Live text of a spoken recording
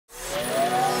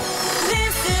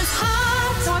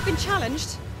been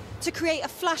challenged to create a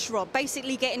flash rob,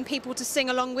 basically getting people to sing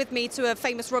along with me to a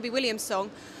famous Robbie Williams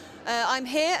song. I'm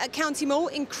here at County Mall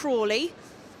in Crawley.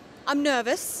 I'm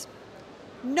nervous.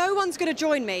 No one's going to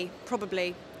join me,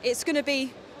 probably. It's going to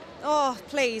be, oh,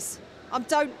 please.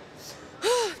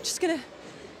 Just going to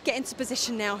get into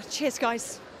position now. Cheers,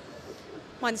 guys.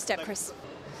 Mind the step, Chris.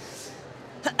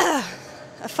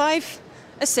 A 5,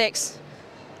 a 6,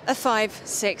 a 5,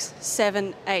 6,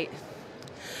 7, 8.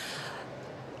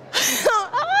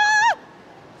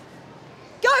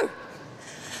 Go!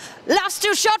 Life's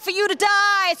too short for you to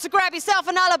die, so grab yourself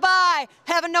an alibi.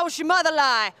 Heaven knows your mother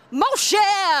lie.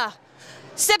 Moshe!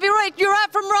 Separate your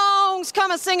right from wrongs.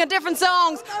 Come and sing a different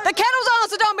songs. The kettle's on,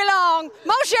 so don't be long.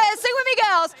 Moshe, sing with me,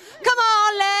 girls. Come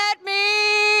on, let me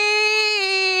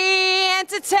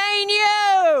entertain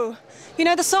you. You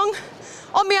know the song?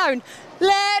 On my own.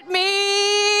 Let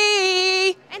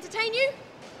me entertain you.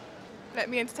 Let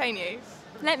me entertain you.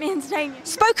 Let me entertain you.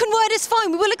 Spoken word is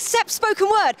fine. We will accept spoken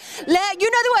word. You know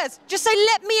the words. Just say,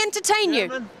 let me entertain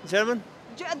you. German?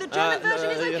 The German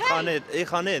version is okay. Ich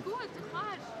kann nicht.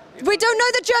 We don't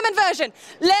know the German version.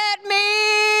 Let me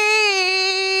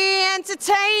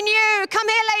entertain you. Come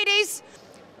here, ladies.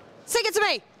 Sing it to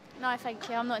me. No, thank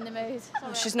you. I'm not in the mood.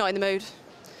 Oh, she's not in the mood.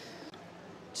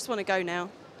 Just want to go now.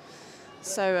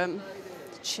 So,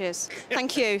 cheers.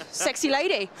 Thank you, sexy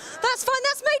lady. That's fine.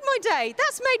 That's made my day.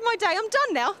 That's made my day. I'm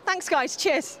done now. Thanks, guys.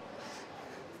 Cheers.